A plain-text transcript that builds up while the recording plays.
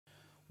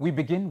We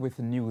begin with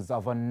news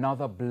of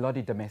another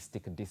bloody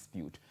domestic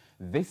dispute.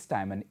 This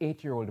time, an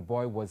 8-year-old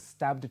boy was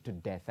stabbed to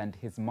death and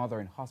his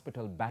mother in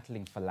hospital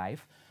battling for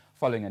life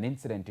following an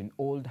incident in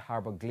Old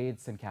Harbour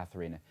Glades, St.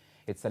 Catherine.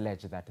 It's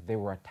alleged that they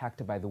were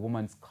attacked by the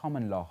woman's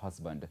common-law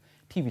husband.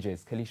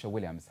 TVJ's Kalisha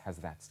Williams has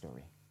that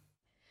story.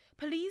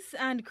 Police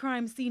and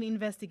crime scene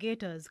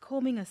investigators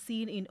combing a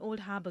scene in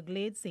Old Harbour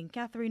Glades, St.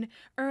 Catherine,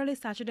 early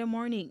Saturday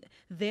morning.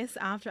 This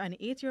after an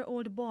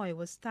 8-year-old boy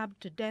was stabbed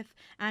to death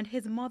and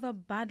his mother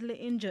badly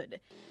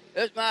injured.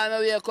 This man, I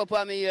wake up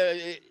and me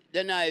hear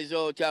the noise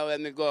out and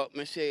when me go up,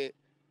 me say,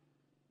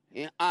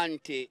 your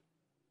auntie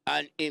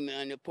and him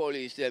and the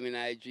police them in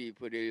a jeep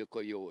with the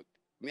little youth.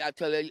 Me I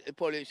tell the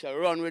police to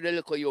run with the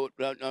little youth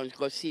and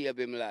go save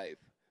him life.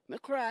 Me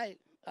cry,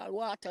 all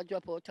water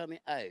drop out of my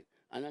eye,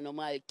 and I know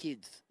my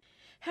kids.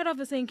 Head of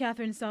the St.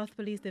 Catherine South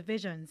Police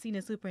Division,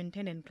 Senior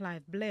Superintendent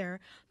Clive Blair,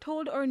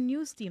 told our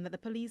news team that the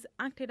police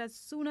acted as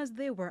soon as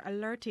they were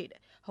alerted.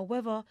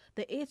 However,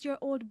 the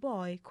 8-year-old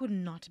boy could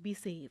not be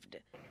saved.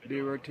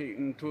 They were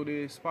taken to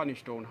the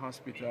Spanish Town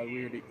Hospital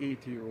where the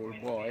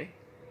 8-year-old boy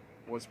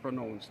was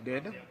pronounced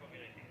dead,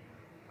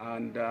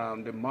 and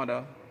the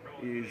mother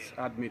is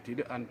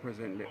admitted and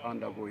presently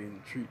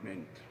undergoing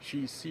treatment.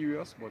 She's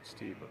serious but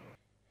stable.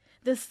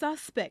 The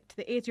suspect,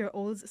 the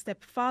 8-year-old's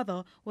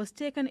stepfather, was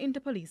taken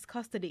into police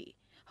custody.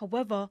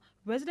 However,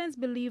 residents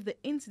believe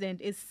the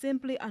incident is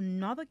simply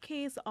another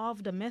case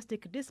of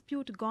domestic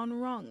dispute gone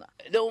wrong.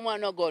 The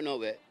woman not go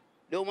nowhere.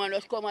 The woman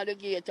just come at the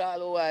gate all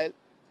the while,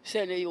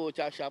 send the youth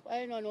to shop.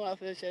 I don't know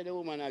if I say the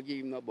woman I give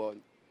him no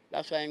bun.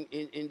 That's why I'm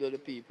into the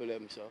people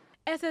them so.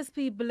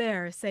 SSP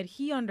Blair said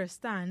he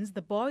understands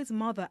the boy's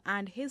mother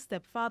and his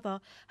stepfather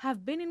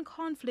have been in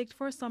conflict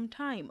for some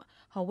time.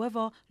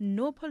 However,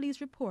 no police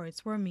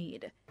reports were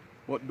made.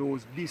 But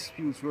those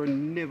disputes were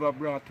never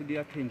brought to the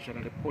attention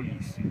of the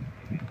police.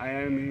 I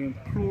am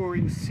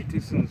imploring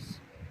citizens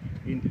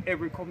in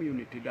every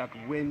community that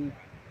when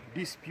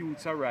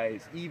disputes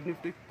arise, even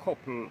if the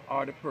couple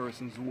or the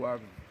persons who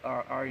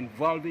are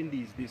involved in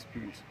these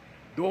disputes,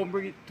 don't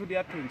bring it to the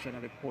attention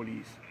of the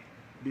police.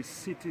 The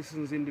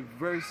citizens in the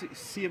very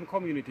same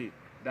community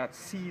that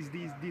sees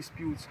these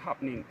disputes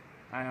happening,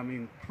 I am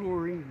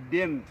imploring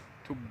them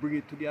to bring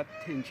it to the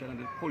attention of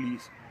the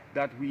police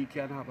that we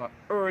can have an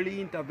early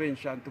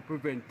intervention to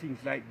prevent things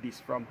like this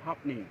from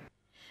happening.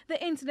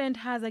 The incident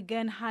has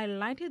again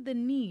highlighted the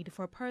need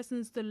for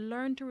persons to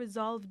learn to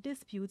resolve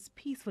disputes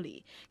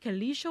peacefully.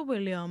 Kalisha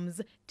Williams,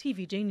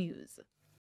 TVJ News.